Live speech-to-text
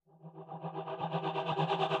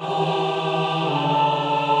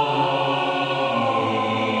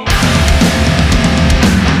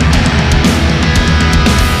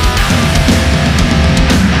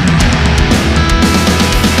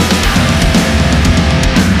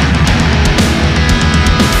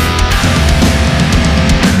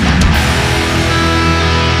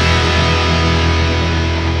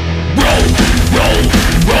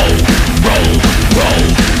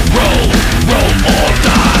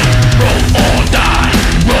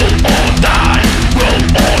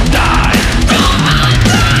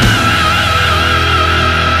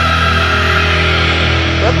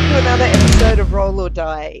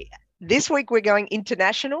This week we're going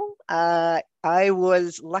international. I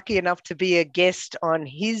was lucky enough to be a guest on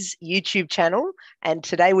his YouTube channel, and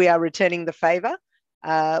today we are returning the favor.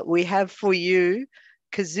 We have for you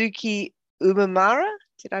Kazuki Umemura.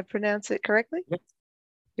 Did I pronounce it correctly? Yep.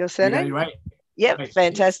 Your surname? You got it right. Yep, Right.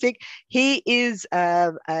 fantastic. He is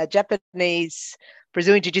a Japanese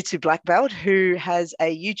Brazilian Jiu-Jitsu black belt who has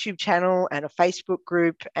a YouTube channel and a Facebook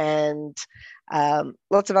group and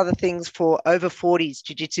lots of other things for over 40s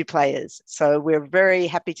Jiu-Jitsu players. So we're very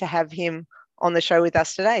happy to have him on the show with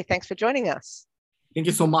us today. Thanks for joining us. Thank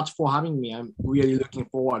you so much for having me. I'm really looking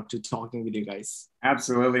forward to talking with you guys.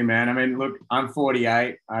 Absolutely, man. I mean, look, I'm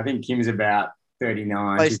 48. I think Kim's about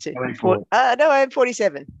 39. Close to. No, I'm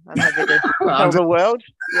 47. I'm happy to tell the world.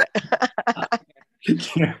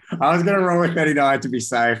 Yeah. I was going to roll with 39 to be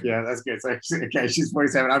safe. Yeah, that's good. So, okay, she's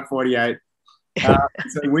 47. I'm 48.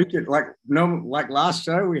 So we could, like last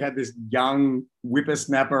show, we had this young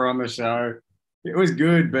whippersnapper on the show. It was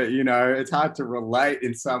good, but, you know, it's hard to relate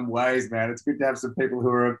in some ways, man. It's good to have some people who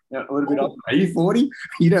are a little bit older. Are you 40?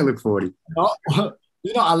 You don't look 40. Oh,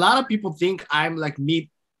 you know, a lot of people think I'm like mid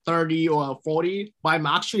 30 or 40, but I'm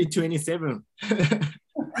actually 27.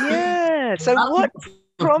 Yeah. So what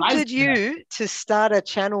prompted you to start a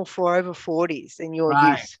channel for over 40s in your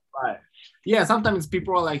youth? Right. Yeah, sometimes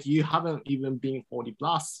people are like, you haven't even been 40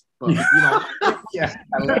 plus. But, you know, Yeah.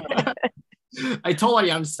 I totally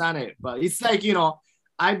understand it. But it's like, you know,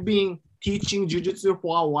 I've been teaching jiu-jitsu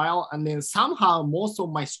for a while, and then somehow most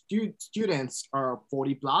of my students are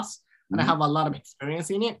 40 plus, and I have a lot of experience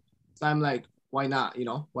in it. So I'm like, why not? You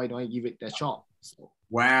know, why don't I give it that shot? So.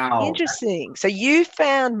 Wow. Interesting. So you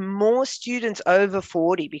found more students over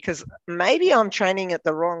 40 because maybe I'm training at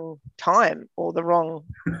the wrong time or the wrong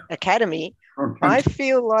academy. I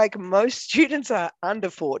feel like most students are under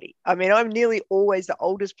 40. I mean, I'm nearly always the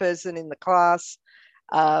oldest person in the class.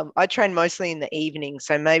 I train mostly in the evening,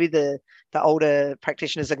 so maybe the older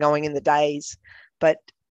practitioners are going in the days. But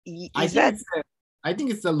I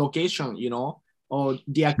think it's the location, you know, or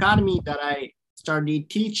the academy that I started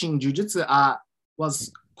teaching jiu-jitsu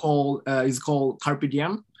is called Carpe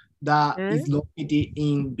Diem. That is located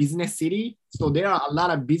in Business City. So there are a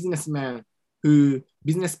lot of business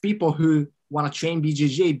people who want to train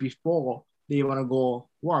BJJ before they want to go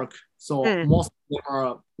work. So most of them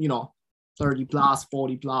are, you know, 30 plus,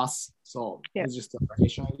 40 plus. So it's just a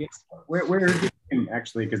location, I guess. Where is it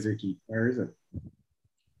actually, Kazuki? Where is it?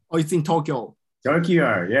 Oh, it's in Tokyo.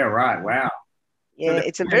 Tokyo. Yeah, right. Wow. Yeah,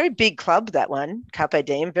 it's a very big club, that one, Carpe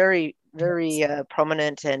Diem. Very, very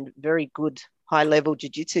prominent and very good high-level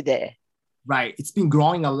jiu-jitsu there. Right. It's been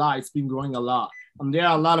growing a lot. And there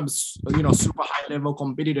are a lot of, you know, super high-level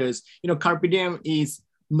competitors. You know, Carpe Diem is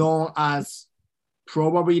known as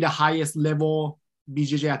probably the highest level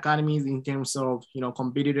BJJ academies in terms of, you know,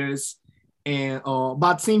 competitors. And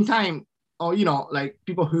but at the same time, you know, like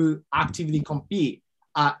people who actively compete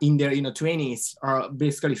in their, you know, 20s are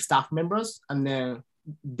basically staff members, and then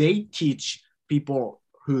they teach people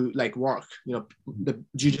who like work. You know, the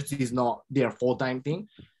jiu-jitsu is not their full-time thing.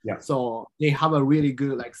 Yeah. So they have a really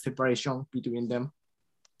good like separation between them.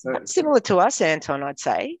 That's similar to us, Anton, I'd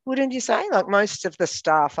say. Wouldn't you say? Like most of the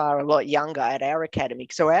staff are a lot younger at our academy.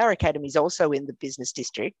 So our academy is also in the business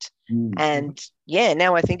district. And yeah,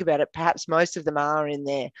 now I think about it, perhaps most of them are in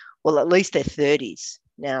their, well, at least their 30s.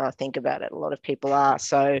 Now I think about it, a lot of people are.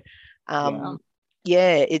 So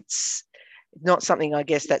it's not something, I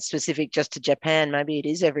guess, that's specific just to Japan. Maybe it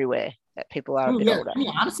is everywhere that people are a bit older. I mean,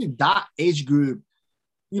 honestly, that age group,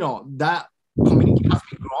 you know, that community has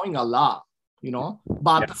been growing a lot, you know,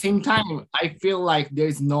 but at the same time, I feel like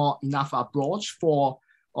there's not enough approach for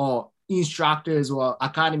instructors or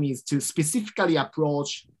academies to specifically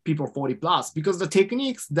approach people 40 plus, because the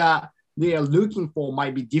techniques that they are looking for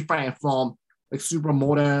might be different from like super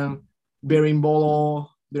modern berimbolo,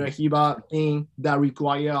 the Hiba thing that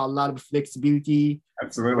require a lot of flexibility.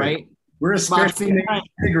 Absolutely. Right? We're a special needs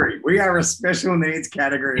category. We are a special needs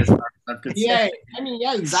category as far as I'm concerned. Yeah, I mean,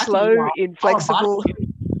 yeah, exactly. Slow, inflexible.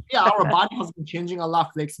 Our body has been changing a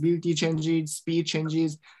lot. Flexibility changes, speed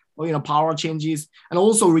changes, or, you know, power changes, and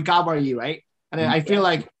also recovery, right? And I feel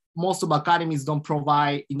like most of academies don't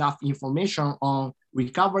provide enough information on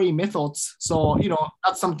recovery methods. So, you know,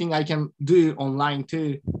 that's something I can do online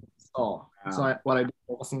too. So what I've been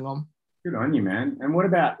focusing on. Good on you, man. And what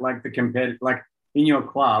about like the competitive, like in your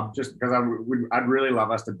club, just because I'd really love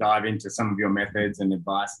us to dive into some of your methods and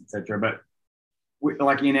advice, etc. But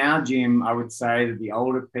like in our gym, I would say that the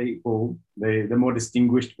older people, the more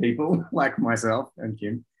distinguished people like myself and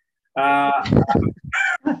Kim,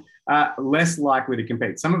 less likely to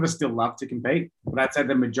compete. Some of us still love to compete, but I'd say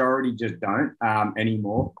the majority just don't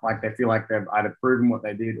anymore. Like they feel like they've either proven what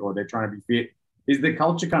they did or they're trying to be fit. Is the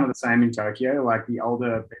culture kind of the same in Tokyo? Like the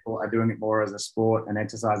older people are doing it more as a sport and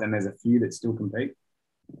exercise, and there's a few that still compete?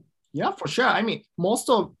 Yeah, for sure. I mean, most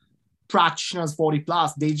of practitioners 40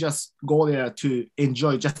 plus, they just go there to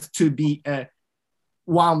enjoy, just to be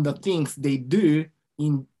one of the things they do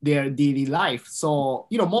in their daily life. So,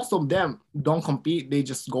 most of them don't compete. They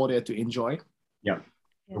just go there to enjoy. Yeah.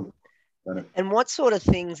 And what sort of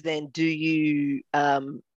things then do you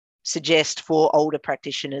suggest for older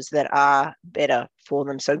practitioners that are better for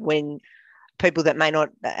them? So when people that may not,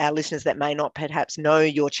 our listeners that may not perhaps know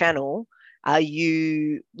your channel, are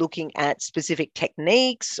you looking at specific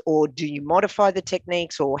techniques, or do you modify the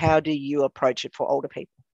techniques, or how do you approach it for older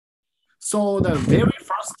people? So the very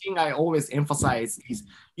first thing I always emphasize is,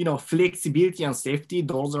 flexibility and safety.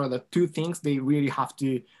 Those are the two things they really have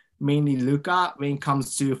to mainly look at when it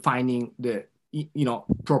comes to finding the,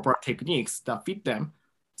 proper techniques that fit them.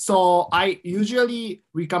 So I usually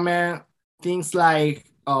recommend things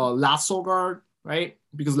like lasso guard, right?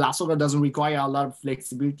 Because lasso guard doesn't require a lot of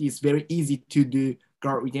flexibility. It's very easy to do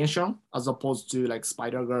guard retention as opposed to like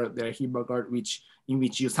spider guard, the Hiba guard, in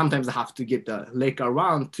which you sometimes have to get the leg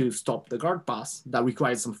around to stop the guard pass that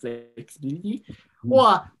requires some flexibility.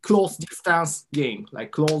 Or close distance game,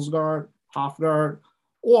 like close guard, half guard,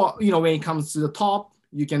 or, when it comes to the top,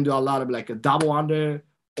 you can do a lot of like a double under,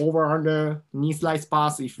 over under, knee slice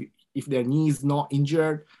pass if their knee is not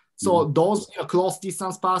injured. So those close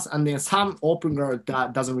distance pass, and then some open guard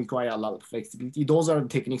that doesn't require a lot of flexibility. Those are the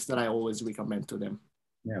techniques that I always recommend to them.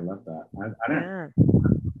 Yeah, I love that. I don't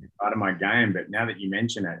part of my game, but now that you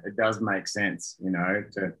mention it, it does make sense,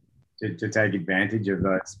 to take advantage of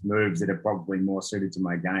those moves that are probably more suited to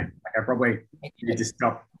my game. Like I probably need to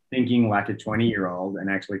stop thinking like a 20-year-old and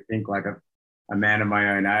actually think like a man of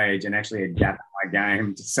my own age and actually adapt my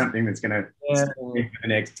game to something that's going to for the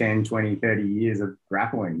next 10, 20, 30 years of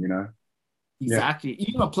grappling, Exactly.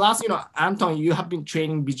 Yeah. Plus, Anton, you have been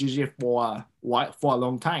training BJJ for a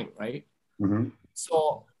long time, right? Mm-hmm.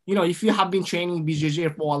 So, if you have been training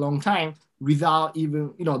BJJ for a long time without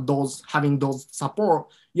even, having those support,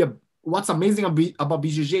 what's amazing about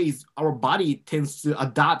BJJ is our body tends to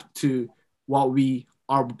adapt to what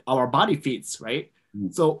our body fits, right?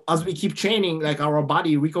 Mm. So as we keep training, like our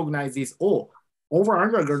body recognizes, over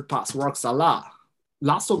under guard pass works a lot.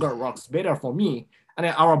 Lasso guard works better for me. And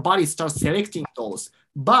then our body starts selecting those.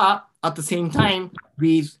 But at the same time,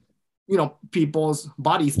 with people's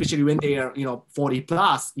body, especially when they are 40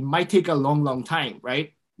 plus, it might take a long time,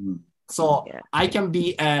 right? Mm. So I can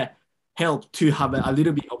be a help to have a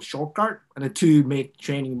little bit of shortcut and to make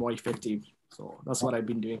training more effective. So that's what I've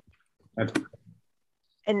been doing.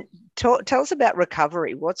 And tell us about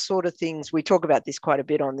recovery. What sort of things, we talk about this quite a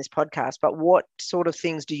bit on this podcast, but what sort of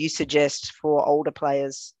things do you suggest for older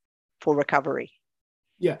players for recovery?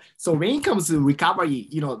 Yeah. So when it comes to recovery,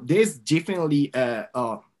 there's definitely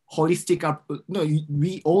a holistic,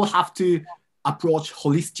 we all have to approach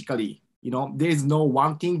holistically. There's no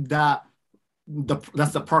one thing that's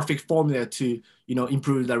the perfect formula to,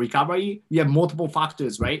 improve the recovery. We have multiple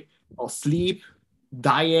factors, right? Or sleep,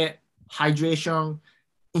 diet, hydration,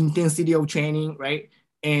 intensity of training, right?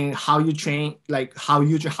 And how you train, like how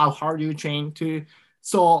hard you train too.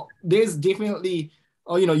 So there's definitely,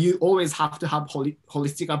 you always have to have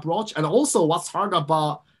holistic approach. And also what's hard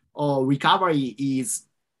about recovery is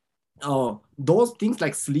those things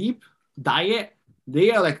like sleep, diet,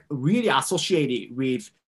 they are like really associated with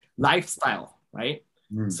lifestyle, right?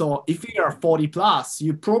 Mm. So if you are 40 plus,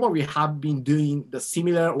 you probably have been doing the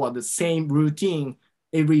similar or the same routine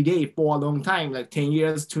every day for a long time, like 10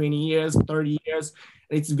 years, 20 years, 30 years.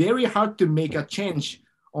 It's very hard to make a change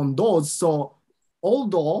on those. So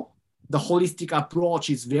although the holistic approach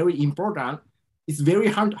is very important, it's very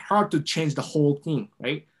hard to change the whole thing,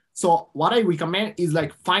 right? So what I recommend is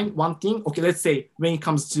like find one thing. Okay, let's say when it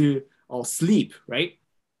comes to sleep, right?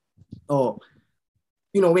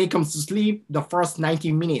 When it comes to sleep, the first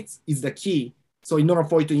 90 minutes is the key. So in order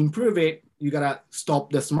for you to improve it, you gotta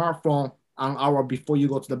stop the smartphone an hour before you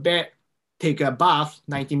go to the bed, take a bath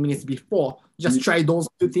 90 minutes before. Just try those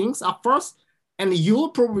two things at first, and you'll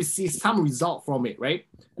probably see some result from it, right?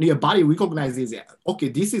 And your body recognizes it. Okay,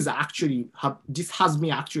 this has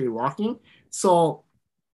me actually working. So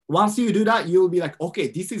once you do that, you'll be like, okay,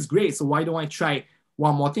 this is great. So why don't I try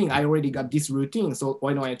one more thing? I already got this routine. So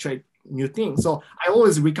why don't I try new things? So I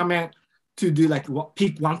always recommend to do like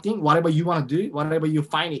pick one thing, whatever you want to do, whatever you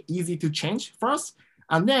find it easy to change first,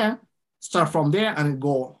 and then start from there and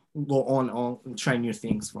go on and try new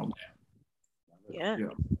things from there. Yeah. Yeah.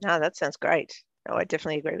 No, that sounds great. No, I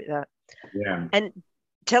definitely agree with that. Yeah. And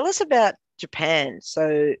tell us about Japan.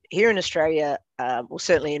 So here in Australia, well,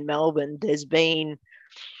 certainly in Melbourne, there's been,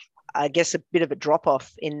 I guess, a bit of a drop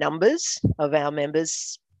off in numbers of our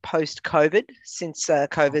members post COVID, since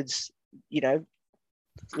COVID's,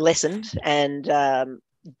 lessened and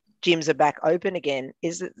gyms are back open again.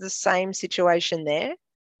 Is it the same situation there?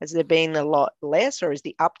 Has there been a lot less, or is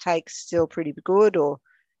the uptake still pretty good, or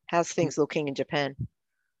how's things looking in Japan?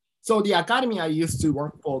 So the academy I used to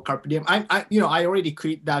work for, Carpe Diem, I already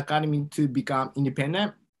quit the academy to become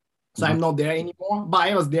independent. So I'm not there anymore, but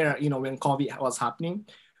I was there, when COVID was happening.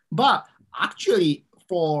 But actually,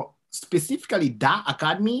 for specifically that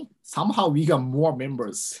academy, somehow we got more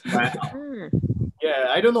members. Wow. Yeah,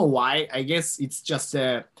 I don't know why. I guess it's just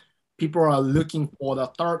people are looking for the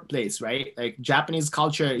third place, right? Like Japanese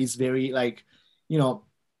culture is very like,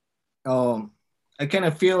 I kind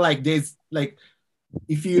of feel like there's like,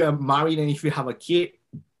 if you are married and if you have a kid,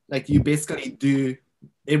 like you basically do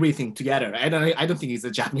everything together. I don't think it's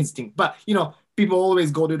a Japanese thing, but people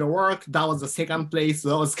always go to the work. That was the second place. So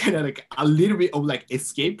that was kind of like a little bit of like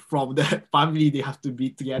escape from the family. They have to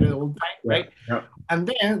be together all the time, right? Yeah. And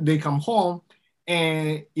then they come home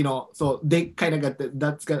and, so they kind of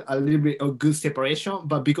that's got a little bit of good separation,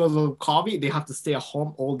 but because of COVID, they have to stay at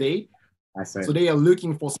home all day. I see. So they are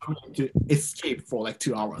looking for something to escape for like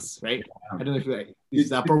 2 hours, right? I don't know if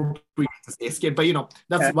it's appropriate to say escape, but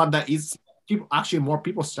that's what that is. More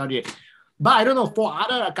people study it. But I don't know, for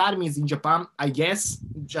other academies in Japan, I guess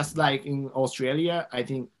just like in Australia, I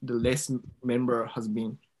think the less member have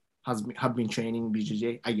been training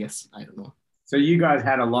BJJ, I guess. I don't know. So you guys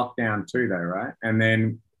had a lockdown too though, right? And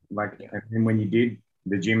then and when you did,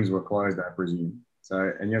 the gyms were closed, I presume.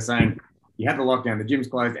 So, and you're saying you had the lockdown, the gyms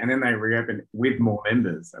closed, and then they reopened with more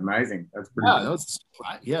members. Amazing. That's pretty cool.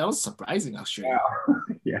 That was surprising actually.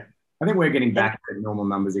 Yeah. I think we're getting back to normal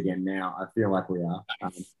numbers again now. I feel like we are.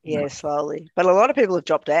 Yeah, slowly. But a lot of people have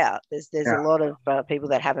dropped out. There's a lot of people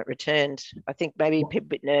that haven't returned. I think maybe people a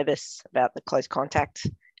bit nervous about the close contact,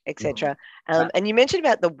 etc. And you mentioned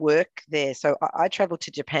about the work there. So I traveled to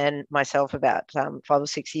Japan myself about 5 or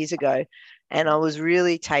 6 years ago, and I was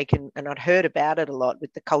really taken, and I'd heard about it a lot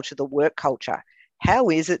with the culture, the work culture. How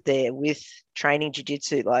is it there with training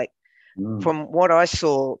jiu-jitsu? Like, from what I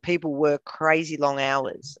saw, people work crazy long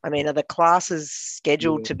hours. I mean, are the classes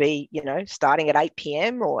scheduled to be, starting at 8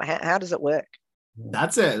 p.m. or how does it work?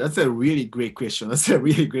 That's a really great question. That's a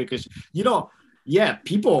really great question.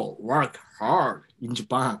 People work hard in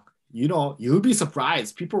Japan. You'll be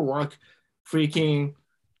surprised. People work freaking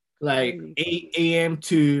like 8 a.m.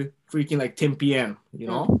 to freaking like 10 p.m.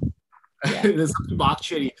 There's people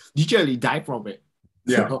actually literally die from it.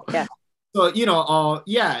 So,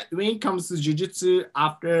 when it comes to jiu-jitsu,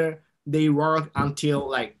 after they work until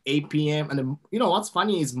like 8 p.m. And then, what's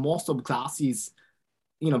funny is most of classes,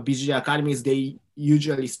 BJJ academies, they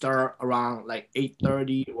usually start around like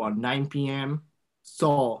 8:30 or 9 p.m.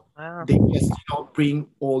 So they just, bring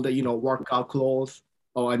all the, workout clothes,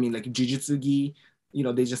 or like jiu-jitsu gi,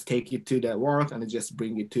 they just take it to the work and they just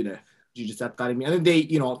bring it to the jiu-jitsu academy. And then they,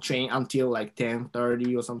 train until like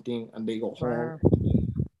 10:30 or something, and they go home.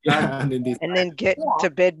 And then get to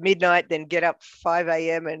bed midnight, then get up 5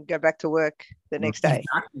 a.m. and go back to work the next day.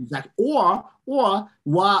 Exactly. Or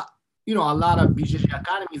what a lot of BJJ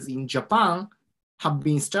academies in Japan have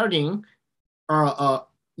been starting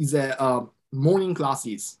is morning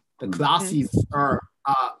classes. The classes are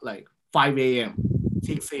like 5 a.m.,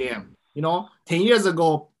 6 a.m. 10 years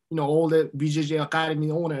ago, all the BJJ academy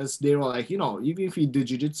owners, they were like, even if you do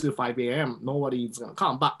jiu-jitsu 5 a.m., nobody is going to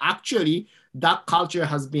come. But actually, that culture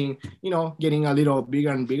has been, getting a little bigger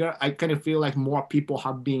and bigger. I kind of feel like more people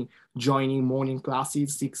have been joining morning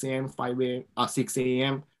classes, 6 a.m., 6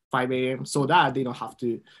 a.m., 5 a.m., so that they don't have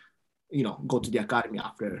to, go to the academy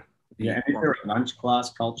after. Yeah, and is there a lunch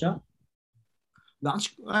class culture?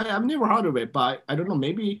 Lunch? I've never heard of it, but I don't know.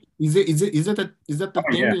 Maybe is that the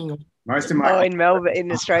thing? Yeah. Most of my in Melbourne,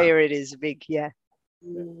 in Australia, it is big. Yeah.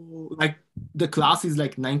 Like the class is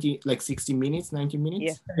like 60 minutes, 90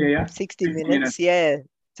 minutes. Yeah. 60 minutes. Yeah.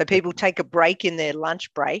 So people take a break in their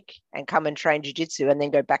lunch break and come and train jiu-jitsu and then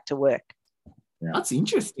go back to work. Yeah. That's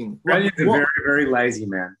interesting. Australians are very, very lazy,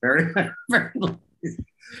 man. Very, very lazy.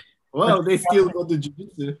 Well, they still go to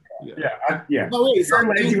jiu-jitsu. Yeah. No, wait, so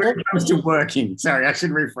lazy when it comes to working. Sorry, I should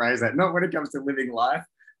rephrase that. Not when it comes to living life.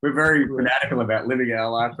 We're very fanatical about living our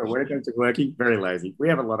life, but when it comes to working, very lazy. We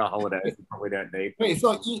have a lot of holidays we probably don't need. Wait,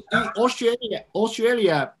 so in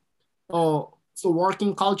Australia, so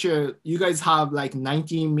working culture, you guys have like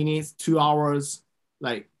 19 minutes, 2 hours,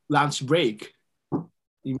 like lunch break.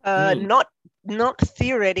 Not not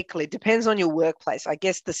theoretically, depends on your workplace. I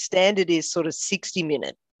guess the standard is sort of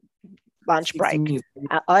 60-minute lunch break.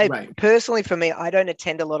 Right. Personally, for me, I don't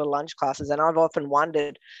attend a lot of lunch classes, and I've often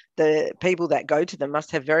wondered the people that go to them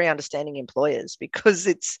must have very understanding employers, because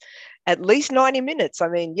it's at least 90 minutes. I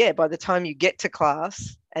mean, yeah, by the time you get to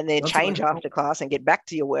class and then change after class and get back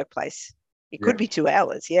to your workplace, it could be 2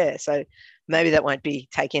 hours. Yeah, so maybe that won't be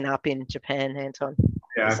taken up in Japan, Anton.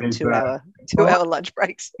 Yeah, I think 2-hour lunch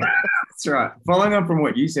breaks. That's right. Following on from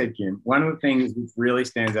what you said, Kim, one of the things which really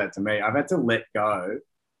stands out to me, I've had to let go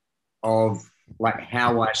of like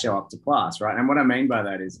how I show up to class, right? And what I mean by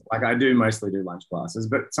that is, like, I do mostly do lunch classes,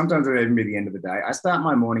 but sometimes it'll even be the end of the day. I start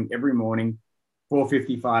my morning every morning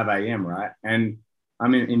 4:55 a.m., right? And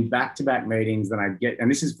I'm in back-to-back meetings. Then I get, and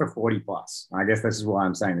this is for 40 plus. I guess this is why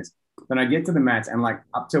I'm saying this. Then I get to the mats, and like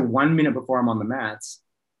up to 1 minute before I'm on the mats,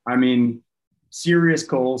 I'm in serious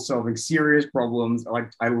calls, solving serious problems.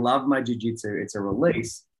 Like, I love my jiu-jitsu. It's a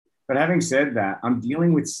release. But having said that, I'm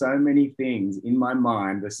dealing with so many things in my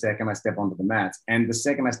mind the second I step onto the mats. And the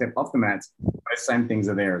second I step off the mats, those same things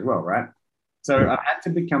are there as well, right? So I've had to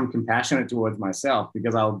become compassionate towards myself,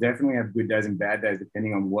 because I'll definitely have good days and bad days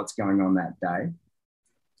depending on what's going on that day.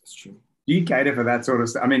 That's true. Do you cater for that sort of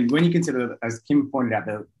stuff? I mean, when you consider, as Kim pointed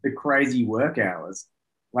out, the crazy work hours,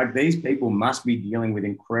 like, these people must be dealing with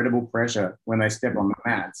incredible pressure when they step on the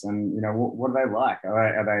mats. And, you know, what are they like?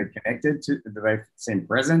 Are they connected to, do they seem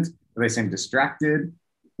present? Do they seem distracted?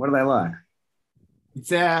 What are they like?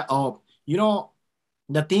 It's you know,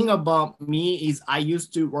 the thing about me is I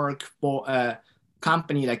used to work for a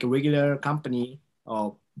company, like a regular company.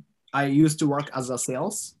 I used to work as a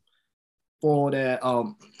sales for the,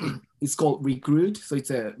 it's called Recruit. So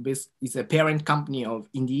it's a parent company of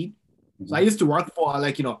Indeed. So I used to work for,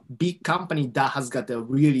 like, you know, big company that has got a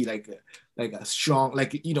really like a strong,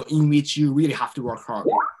 like, you know, in which you really have to work hard,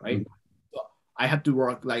 right? So I had to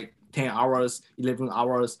work like 10 hours, 11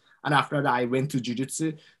 hours. And after that, I went to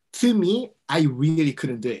jiu-jitsu. To me, I really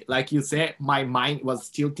couldn't do it. Like you said, my mind was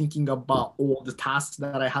still thinking about all the tasks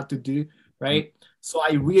that I had to do, right? So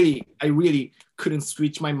I really couldn't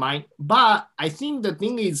switch my mind. But I think the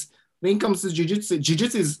thing is, when it comes to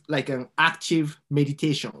jiu-jitsu is like an active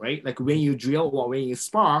meditation, right? Like when you drill or when you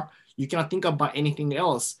spar, you cannot think about anything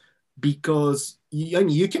else, because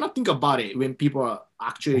you cannot think about it when people are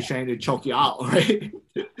actually trying to choke you out, right?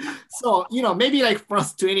 So, you know, maybe like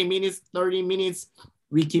first 20 minutes, 30 minutes,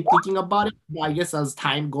 we keep thinking about it. But I guess as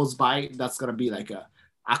time goes by, that's going to be like a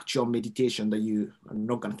actual meditation that you are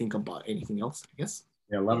not going to think about anything else, I guess.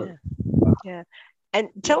 Yeah, I love it. Yeah. And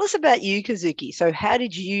tell us about you, Kazuki. So how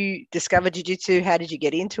did you discover jiu-jitsu? How did you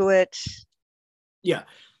get into it? Yeah.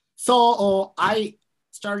 So I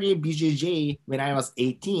started BJJ when I was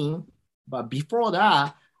 18. But before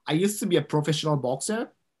that, I used to be a professional boxer.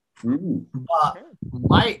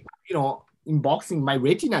 But in boxing, my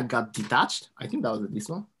retina got detached. I think that was this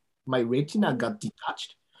one. My retina got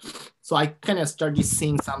detached. So I kind of started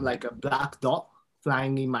seeing some like a black dot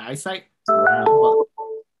flying in my eyesight. But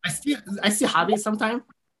I still have it sometimes,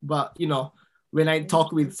 but you know, when I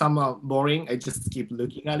talk with someone boring, I just keep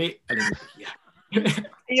looking at it. And then, yeah.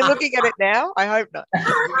 Are you looking at it now? I hope not.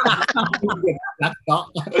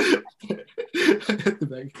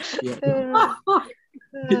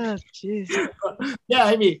 Oh, geez. Yeah,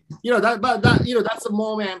 I mean, you know, that's a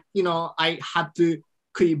moment, you know, I had to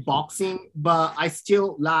quit boxing, but I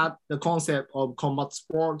still love the concept of combat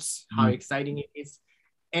sports, how exciting it is.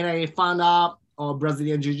 And I found out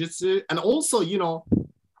Brazilian Jiu-Jitsu. And also, you know,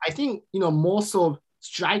 I think, you know, most of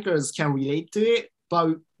strikers can relate to it.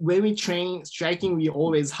 But when we train striking, we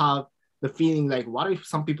always have the feeling like, what if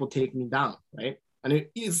some people take me down, right? And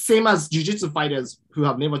it's same as Jiu-Jitsu fighters who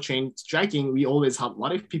have never trained striking. We always have,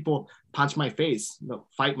 what if people punch my face, you know,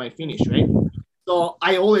 fight my finish, right? So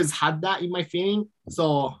I always had that in my feeling.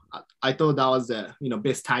 So I thought that was the, you know,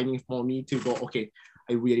 best timing for me to go, okay,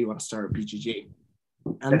 I really want to start BJJ.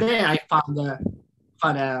 And then I found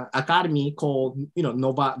an academy called, you know,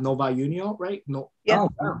 Nova Union, right? Nova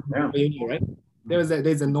Union, right?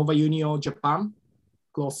 There's a Nova Union Japan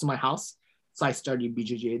close to my house, so I started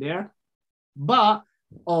BJJ there. But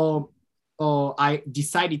I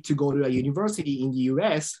decided to go to a university in the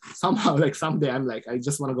US. Somehow, like someday, I'm like, I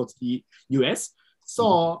just want to go to the US.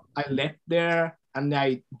 So I left there and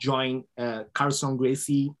I joined Carson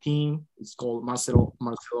Gracie team. It's called Marcelo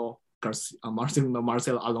Alonso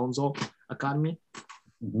Academy.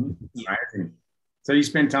 Yeah. So you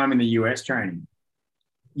spent time in the US training?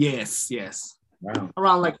 Yes. Wow.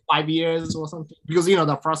 Around like 5 years or something. Because, you know,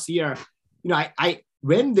 the first year, you know, I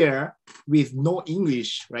went there with no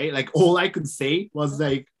English, right? Like all I could say was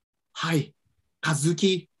like, hi,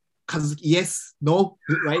 Kazuki yes, no,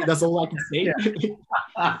 right? That's all I can say.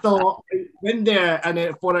 Yeah. So I went there, and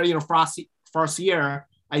then for first year,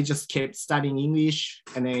 I just kept studying English,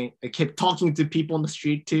 and I kept talking to people on the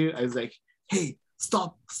street too. I was like, hey,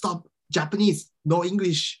 stop, Japanese, no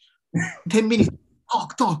English, 10 minutes,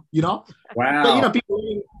 talk, you know? Wow. But, you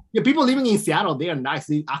know, people living in Seattle, they are nice.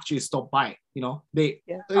 They actually stop by, you know?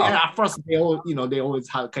 At first, they always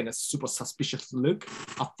have kind of super suspicious look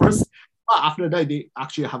at first. But after that, they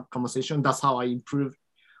actually have conversation. That's how I improved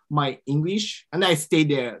my English. And I stayed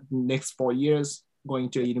there the next 4 years, going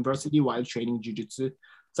to a university while training jiu-jitsu.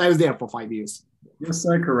 So I was there for 5 years. You're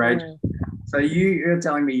so courageous. So you're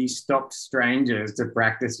telling me you stopped strangers to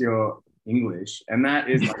practice your English, and that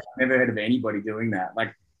is like, I've never heard of anybody doing that.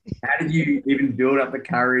 Like, how did you even build up the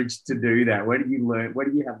courage to do that? Where did you learn? Where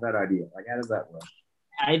did you have that idea? Like, how does that work?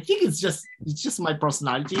 I think it's just my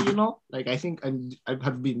personality, you know. Like, I think I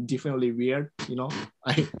have been definitely weird, you know.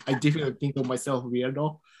 I definitely think of myself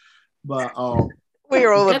weirdo, but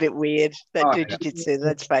we're all a bit weird that do jiu-jitsu.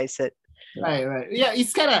 Let's face it. Right. Yeah,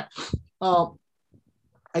 it's kind of.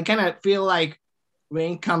 I kind of feel like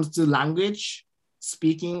when it comes to language,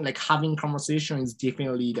 speaking, like having conversation is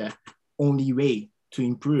definitely the only way to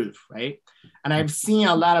improve, right? And I've seen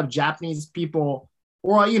a lot of Japanese people,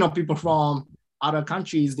 or you know, people from other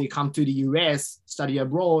countries, they come to the US, study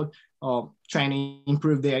abroad, trying to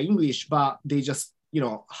improve their English, but they just, you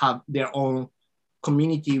know, have their own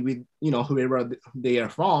community with, you know, whoever they are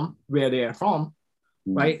from, where they are from,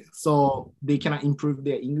 right? So they cannot improve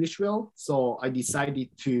their English well. So I decided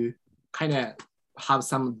to kind of have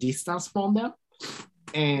some distance from them,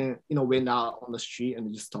 and you know, went out on the street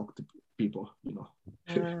and just talk to people, you know.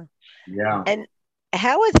 Yeah. And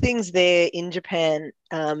how are things there in Japan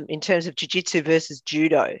in terms of jiu-jitsu versus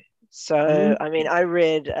judo? So I mean, I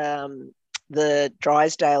read the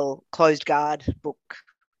Drysdale Closed Guard book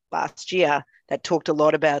last year that talked a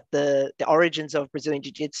lot about the origins of Brazilian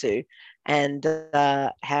jiu-jitsu and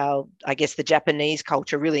how I guess the Japanese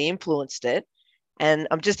culture really influenced it. And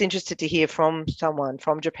I'm just interested to hear from someone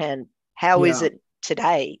from Japan, how is it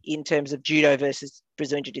today in terms of judo versus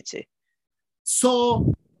Brazilian jiu-jitsu?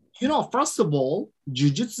 So, you know, first of all,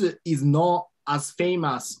 jiu-jitsu is not as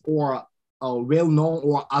famous or well-known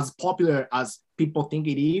or as popular as people think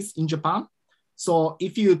it is in Japan. So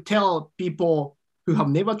if you tell people who have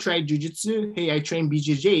never tried jiu-jitsu, hey, I train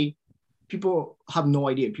BJJ, people have no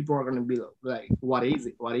idea. People are going to be like, what is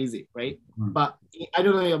it, right? But I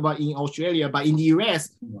don't know about in Australia, but in the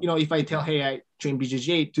US, you know, if I tell, hey, I train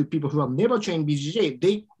BJJ to people who have never trained BJJ,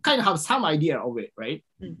 they kind of have some idea of it, right?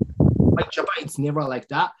 Like Japan, it's never like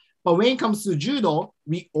that. But when it comes to judo,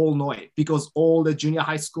 we all know it because all the junior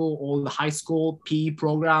high school, all the high school PE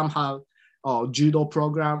program have judo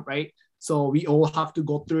program, right? So we all have to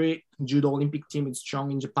go through it. Judo Olympic team is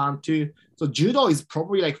strong in Japan too. So judo is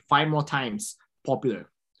probably like 5 more times popular.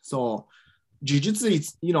 So jiu-jitsu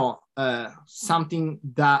is, you know, something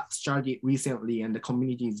that started recently, and the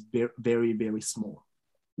community is very, very, very small.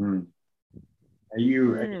 Are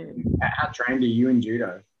you how trained are you in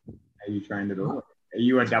judo? Are you trained at all? Are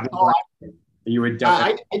you a double? Are you a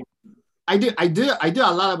double? I do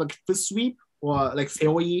a lot of like foot sweep or like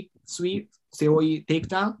seoi sweep, seoi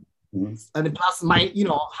takedown. And plus my, you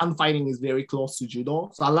know, hand fighting is very close to judo.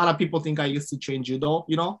 So a lot of people think I used to train judo,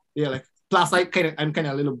 you know? Yeah, like plus I'm kind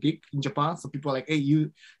of a little big in Japan. So people are like, hey,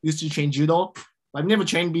 you used to train judo. I've never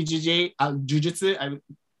trained BJJ, jiu-jitsu. I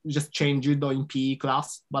just trained judo in PE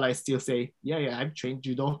class, but I still say, yeah, I've trained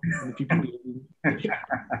judo. And people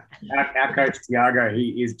our coach Tiago,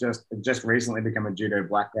 he is just recently become a judo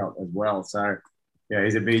black belt as well. So yeah,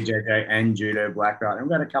 he's a BJJ and judo black belt. And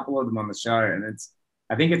we've got a couple of them on the show, and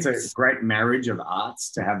I think it's a great marriage of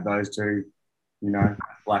arts to have those two, you know,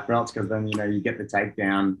 black belts, because then, you know, you get the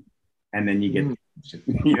takedown and then you get,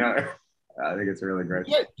 you know, I think it's a really great.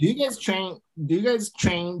 Yeah. Do you guys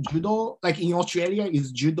train judo? Like in Australia,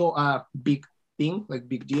 is judo a big thing, like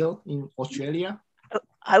big deal in Australia?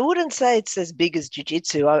 I wouldn't say it's as big as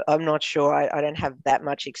jiu-jitsu. I'm not sure. I don't have that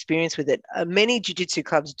much experience with it. Many jiu-jitsu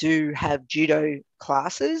clubs do have judo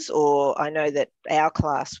classes, or I know that our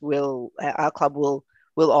club will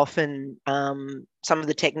often, some of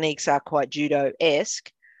the techniques are quite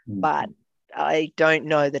judo-esque, but I don't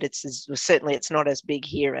know that certainly it's not as big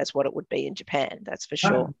here as what it would be in Japan. That's for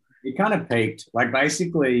sure. It kind of peaked. Like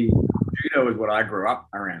basically judo is what I grew up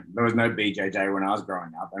around. There was no BJJ when I was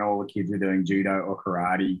growing up, and all the kids were doing judo or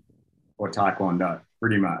karate or taekwondo,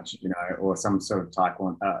 pretty much, you know, or some sort of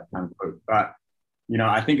taekwondo, kung fu. But, you know,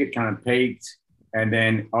 I think it kind of peaked. And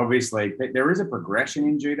then obviously there is a progression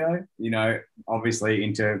in judo, you know, obviously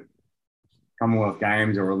into Commonwealth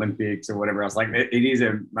Games or Olympics or whatever else. Like it is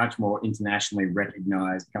a much more internationally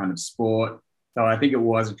recognized kind of sport. So I think it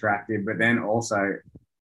was attractive. But then also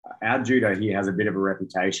our judo here has a bit of a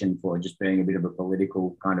reputation for just being a bit of a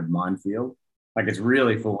political kind of minefield. Like it's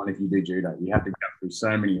really full on if you do judo. You have to go through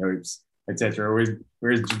so many hoops, etc.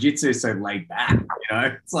 Whereas jiu-jitsu is so laid back, you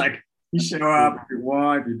know? It's like you show up if you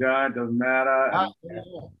want, if you don't, doesn't matter.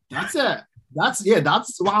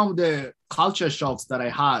 That's one of the culture shocks that I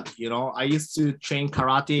had. You know, I used to train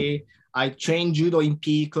karate. I trained judo in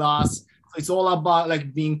PE class. So it's all about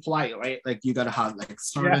like being polite, right? Like you gotta have like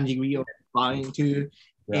certain degree of bowing to,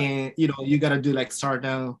 and you know you gotta do like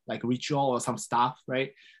certain like ritual or some stuff,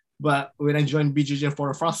 right? But when I joined BJJ for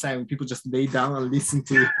the first time, people just lay down and listen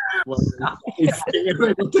to what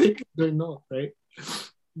they're not, right?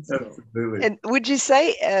 Absolutely. And would you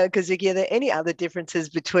say, Kazuki, are there any other differences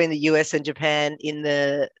between the US and Japan in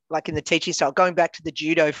the teaching style? Going back to the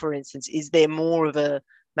judo, for instance, is there more of a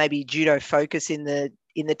maybe judo focus in the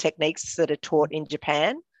techniques that are taught in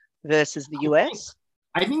Japan versus the US?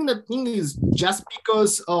 I think the thing is just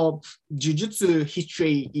because of jiu-jitsu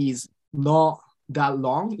history is not that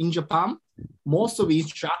long in Japan, most of the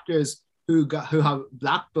instructors who have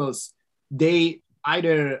black belts, they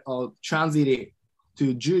either transited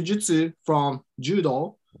to jiu-jitsu from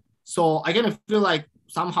judo. So I kind of feel like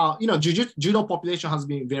somehow, you know, judo population has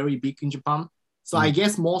been very big in Japan. So I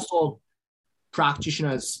guess most of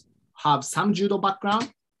practitioners have some judo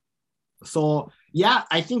background. So yeah,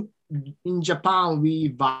 I think in Japan, we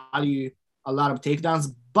value a lot of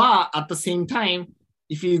takedowns, but at the same time,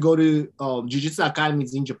 if you go to jiu-jitsu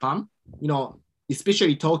academies in Japan, you know,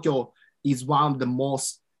 especially Tokyo is one of the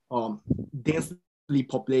most densely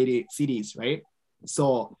populated cities, right?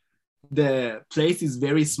 So the place is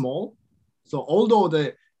very small. So although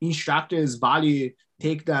the instructors value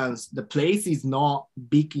takedowns, the place is not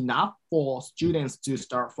big enough for students to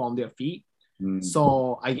start from their feet.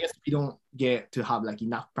 So I guess we don't get to have like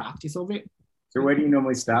enough practice of it. So where do you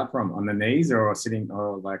normally start from? On the knees or sitting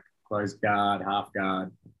or like closed guard, half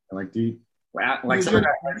guard? Like like some of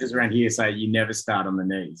the coaches around here say you never start on the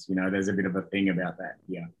knees. You know, there's a bit of a thing about that.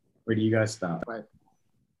 Yeah. Where do you guys start? Right.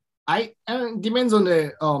 Depends on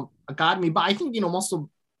the academy, but I think, you know, most of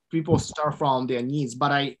people start from their knees.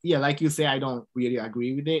 But like you say, I don't really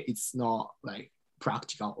agree with it. It's not like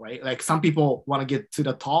practical, right? Like some people want to get to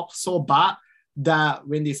the top so bad that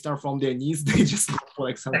when they start from their knees, they just go for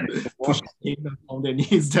like some push on their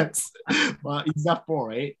knees. That's but it's that poor,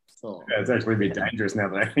 right? So yeah, it's actually a bit dangerous now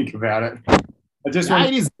that I think about it. I just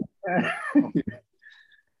it is.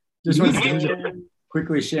 Just want to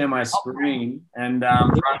quickly share my screen and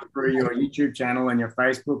run through your YouTube channel and your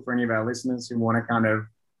Facebook for any of our listeners who want to kind of,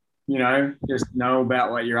 you know, just know about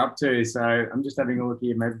what you're up to. So I'm just having a look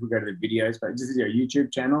here. Maybe we'll go to the videos, but this is your YouTube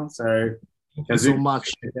channel. So thank you so much.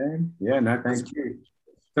 Yeah, no, thank you.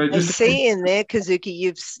 So I see in there,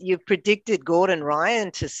 Kazuki, you've predicted Gordon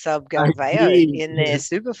Ryan to sub Galvao in their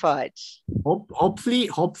super fights. Hopefully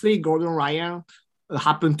Gordon Ryan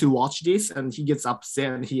happened to watch this and he gets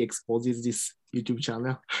upset and he exposes this YouTube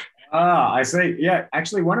channel. I see. Yeah,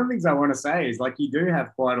 actually, one of the things I want to say is like you do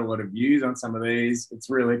have quite a lot of views on some of these. It's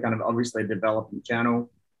really kind of obviously a developing channel.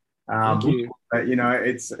 Thank you. But you know,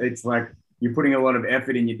 it's like you're putting a lot of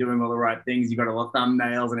effort in. You're doing all the right things. You got a lot of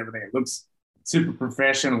thumbnails and everything. It looks super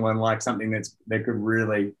professional and like something that could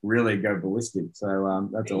really go ballistic. So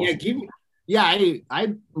that's awesome.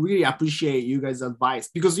 I really appreciate you guys' advice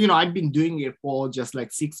because, you know, I've been doing it for just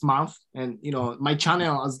like 6 months and, you know, my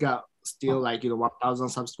channel has got still like, you know, 1,000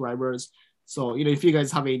 subscribers. So, you know, if you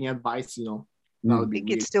guys have any advice, you know, I think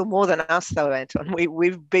it's still more than us though, Anton.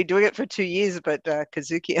 We've been doing it for 2 years, but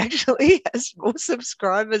Kazuki actually has more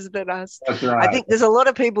subscribers than us. That's right. I think there's a lot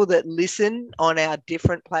of people that listen on our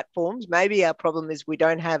different platforms. Maybe our problem is we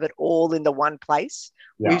don't have it all in the one place.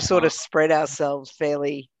 Yeah. We've sort of spread ourselves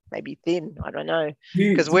fairly maybe thin. I don't know,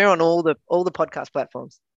 because we're on all the podcast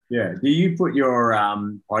platforms. Yeah. Do you put your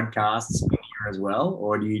podcasts in here as well,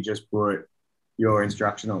 or do you just put your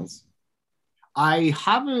instructionals? I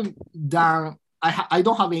haven't done. I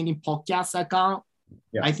don't have any podcast account.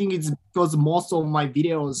 Yeah. I think it's because most of my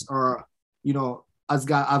videos are, you know, I've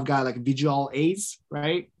got like visual aids,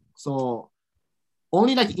 right? So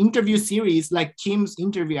only like interview series, like Kim's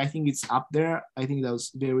interview, I think it's up there. I think that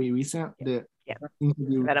was very recent. The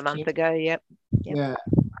interview about a month ago. Yep. Yeah.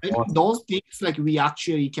 I think those things like we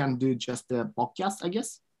actually can do just the podcast, I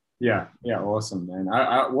guess. Yeah. Awesome, man.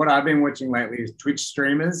 What I've been watching lately is Twitch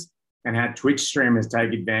streamers and how Twitch streamers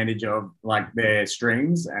take advantage of like their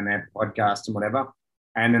streams and their podcasts and whatever.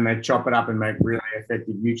 And then they chop it up and make really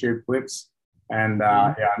effective YouTube clips. And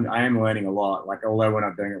yeah, I am learning a lot. Like, although we're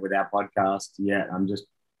not doing it with our podcast yet, I'm just,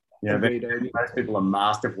 most people are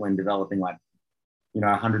masterful in developing, like,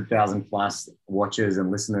 100,000 plus watchers and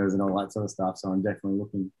listeners and all that sort of stuff. So I'm definitely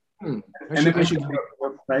looking. And then we should have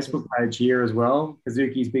a Facebook page here as well,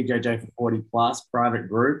 Kazuki's BJJ for 40 plus private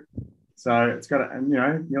group. So it's got,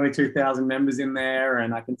 nearly 2,000 members in there,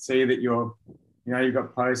 and I can see that you've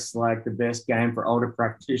got posts like the best game for older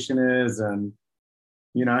practitioners and,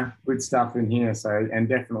 good stuff in here. So, and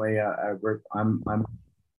definitely a group I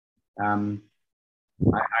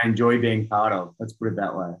enjoy being part of. Let's put it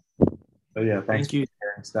that way. So yeah, thank you for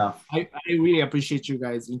sharing stuff. I really appreciate you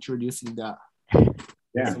guys introducing that.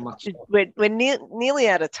 Yeah, so much. We're nearly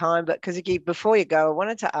out of time, but Kazuki, before you go, I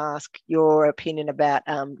wanted to ask your opinion about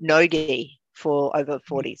no-gi for over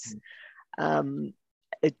 40s.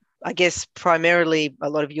 I guess primarily a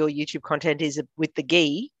lot of your YouTube content is with the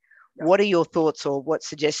gi. Yeah. What are your thoughts, or what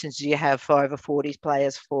suggestions do you have for over 40s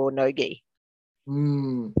players for no-gi?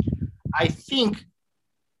 I think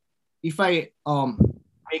if I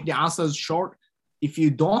make the answers short, if you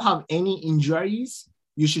don't have any injuries,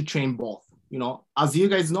 you should train both. As you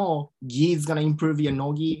guys know, gi is gonna improve your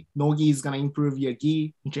no-gi is gonna improve your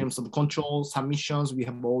gi in terms of control, submissions. We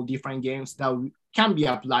have all different games that can be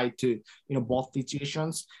applied to both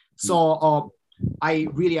situations. So I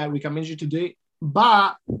recommend you to do it.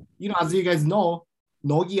 But as you guys know,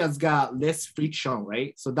 no-gi has got less friction,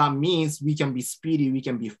 right? So that means we can be speedy, we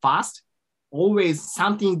can be fast. Always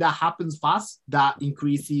something that happens fast that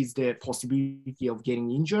increases the possibility of getting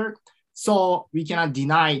injured. So we cannot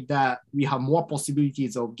deny that we have more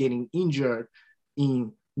possibilities of getting injured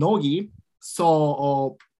in no-gi.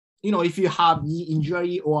 So, if you have knee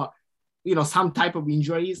injury or, some type of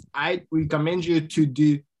injuries, I recommend you to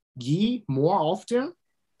do gi more often.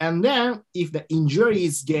 And then if the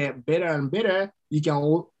injuries get better and better, you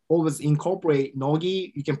can always incorporate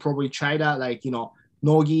no-gi. You can probably try that, like,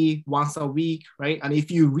 no-gi once a week, right? And if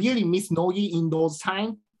you really miss no-gi in those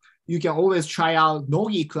times, you can always try out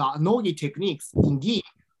no-gi techniques in gi,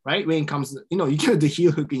 right? When it comes, you can do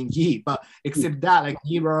heel hook in gi, but except that, like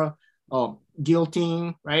giver,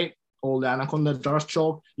 guillotine, right? Or the anaconda dart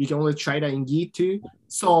choke, you can always try that in gi too.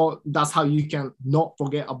 So that's how you can not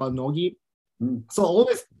forget about no-gi. So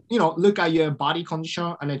always, look at your body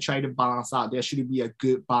condition and then try to balance out. There should be a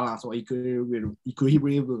good balance or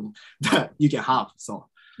equilibrium that you can have. So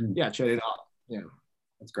yeah, try it out. Yeah,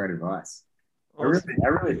 that's great advice. Awesome. I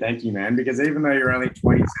really thank you, man, because even though you're only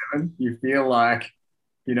 27, you feel like,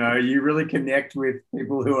 you really connect with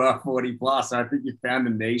people who are 40 plus. I think you found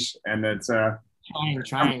a niche, and it's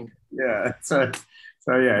trying. Yeah. So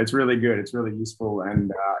yeah, it's really good. It's really useful,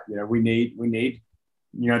 and we need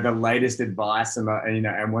the latest advice and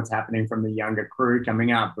and what's happening from the younger crew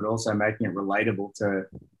coming up, but also making it relatable to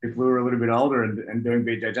people who are a little bit older and doing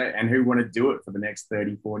BJJ and who want to do it for the next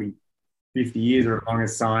 30, 40, 50 years, or as long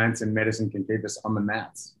as science and medicine can keep us on the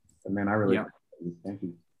mats. And then I really thank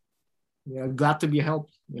you. Yeah, glad to be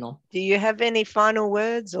helped, Do you have any final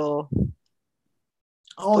words or?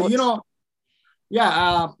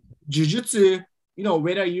 Jiu-jitsu,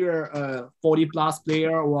 whether you're a 40 plus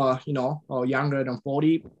player or, or younger than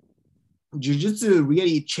 40, Jiu-jitsu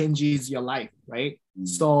really changes your life, right?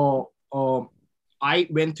 So I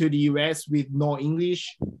went to the US with no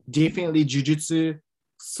English. Definitely Jiu-jitsu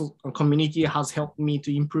community has helped me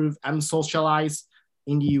to improve and socialize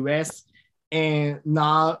in the US. And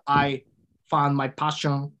now I found my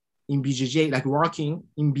passion in BJJ, like working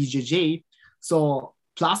in BJJ. So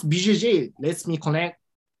plus BJJ lets me connect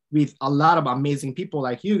with a lot of amazing people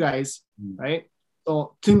like you guys, right?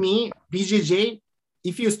 So to me, BJJ,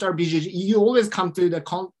 if you start BJJ, you always come to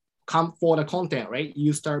come for the content, right?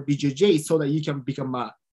 You start BJJ so that you can become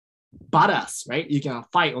a badass, right? You can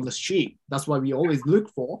fight on the street. That's what we always look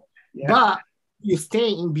for. Yeah. But you stay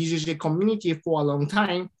in BJJ community for a long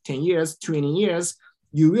time, 10 years, 20 years,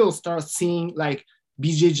 you will start seeing like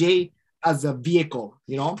BJJ as a vehicle,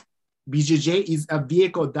 BJJ is a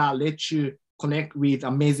vehicle that lets you connect with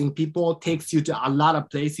amazing people, takes you to a lot of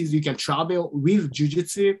places. You can travel with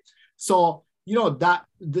Jiu-Jitsu. So,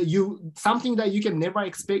 something that you can never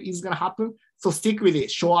expect is going to happen. So stick with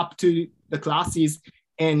it, show up to the classes,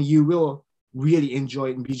 and you will really enjoy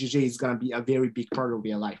it. And BJJ is going to be a very big part of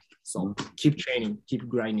your life. So keep training, keep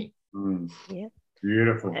grinding. Yeah.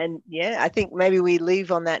 Beautiful. And I think maybe we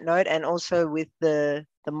leave on that note, and also with the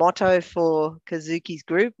motto for Kazuki's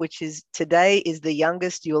group, which is today is the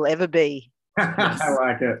youngest you'll ever be. I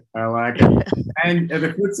like it. And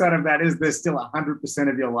the flip side of that is there's still 100%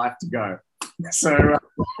 of your life to go. So,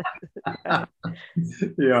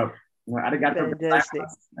 yeah. Well, arigato Fantastic.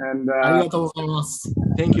 gozaimasu. And Arigatou gozaimasu.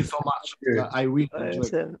 Thank you so much. Good. I really enjoyed it.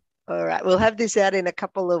 Awesome. All right. We'll have this out in a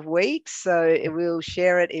couple of weeks. So we'll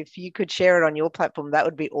share it. If you could share it on your platform, that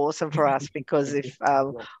would be awesome for us, because if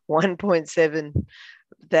 1.7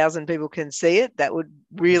 thousand people can see it, that would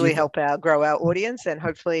really help grow our audience, and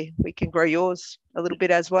hopefully we can grow yours a little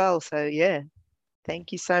bit as well. So yeah,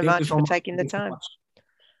 thank you so much for taking the time.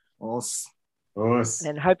 Awesome.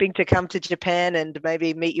 And hoping to come to Japan and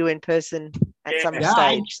maybe meet you in person at some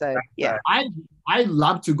stage. So yeah, I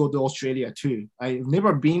love to go to Australia too. I've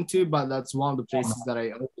never been to, but that's one of the places that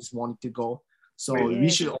I always wanted to go. So we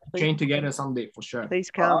should all train together someday for sure. Please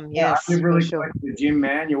come. Yes, I'm really for close to the gym,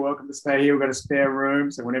 man. You're welcome to stay here. We've got a spare room,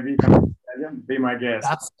 so whenever you come to Australia, be my guest.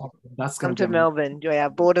 That's come to Melbourne. Our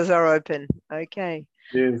borders are open. Okay.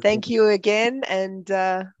 Yes. Thank you again, and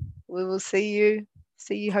we will see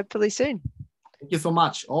you hopefully soon. Thank you so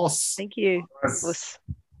much. Thank you.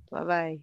 Bye bye.